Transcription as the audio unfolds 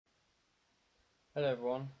Hello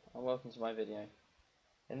everyone, and welcome to my video.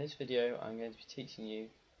 In this video I'm going to be teaching you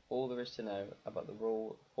all there is to know about the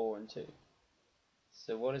rule of 4 and 2.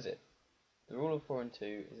 So what is it? The rule of 4 and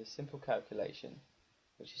 2 is a simple calculation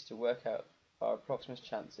which is to work out our approximate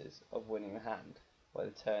chances of winning the hand by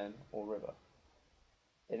the turn or river.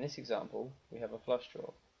 In this example we have a flush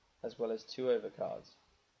draw as well as 2 overcards.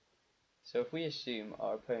 So if we assume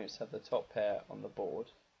our opponents have the top pair on the board,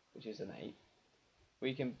 which is an 8,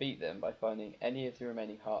 we can beat them by finding any of the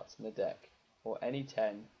remaining hearts in the deck, or any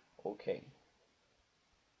 10 or king.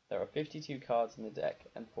 There are 52 cards in the deck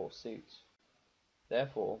and 4 suits.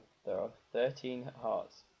 Therefore, there are 13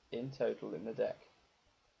 hearts in total in the deck.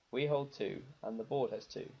 We hold 2 and the board has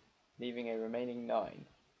 2, leaving a remaining 9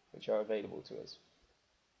 which are available to us.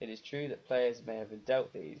 It is true that players may have been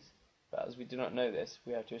dealt these, but as we do not know this,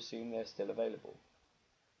 we have to assume they are still available.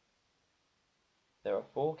 There are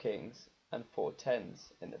 4 kings and 4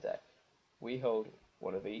 tens in the deck. We hold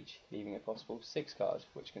 1 of each, leaving a possible 6 cards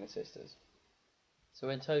which can assist us. So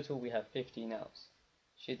in total we have 15 outs,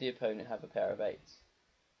 should the opponent have a pair of 8s.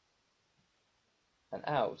 An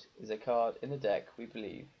out is a card in the deck we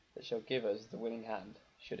believe that shall give us the winning hand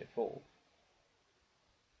should it fall.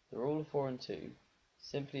 The rule of 4 and 2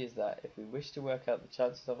 simply is that if we wish to work out the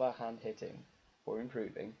chances of our hand hitting or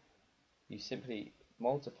improving, you simply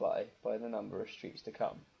multiply by the number of streets to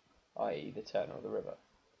come, i.e. the turn or the river.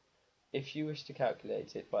 If you wish to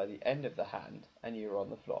calculate it by the end of the hand and you are on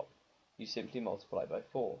the flop, you simply multiply by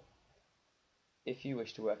 4. If you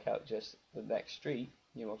wish to work out just the next street,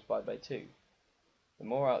 you multiply by 2. The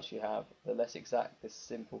more outs you have, the less exact this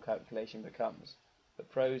simple calculation becomes, but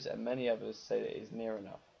pros and many others say that it is near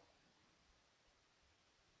enough.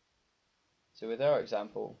 So with our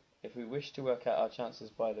example, if we wish to work out our chances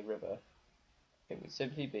by the river, it would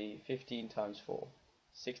simply be 15 times 4,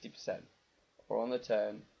 60%, or on the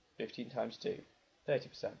turn, 15 times 2,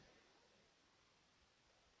 30%.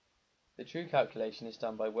 The true calculation is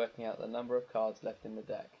done by working out the number of cards left in the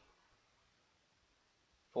deck.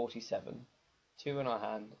 47, 2 in our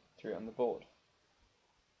hand, 3 on the board.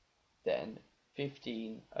 Then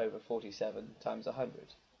 15 over 47 times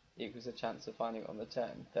 100 equals a chance of finding on the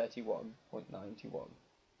turn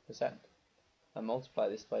 31.91%, and multiply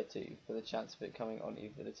this by 2 for the chance of it coming on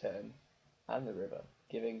either the turn and the river,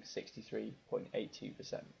 giving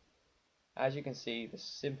 63.82%. As you can see, the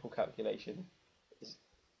simple calculation is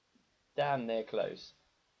damn near close,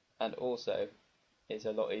 and also is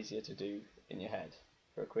a lot easier to do in your head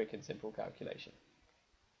for a quick and simple calculation.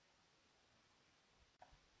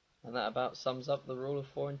 And that about sums up the rule of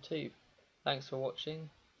 4 and 2. Thanks for watching.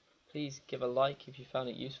 Please give a like if you found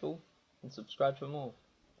it useful, and subscribe for more.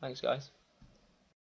 Thanks guys.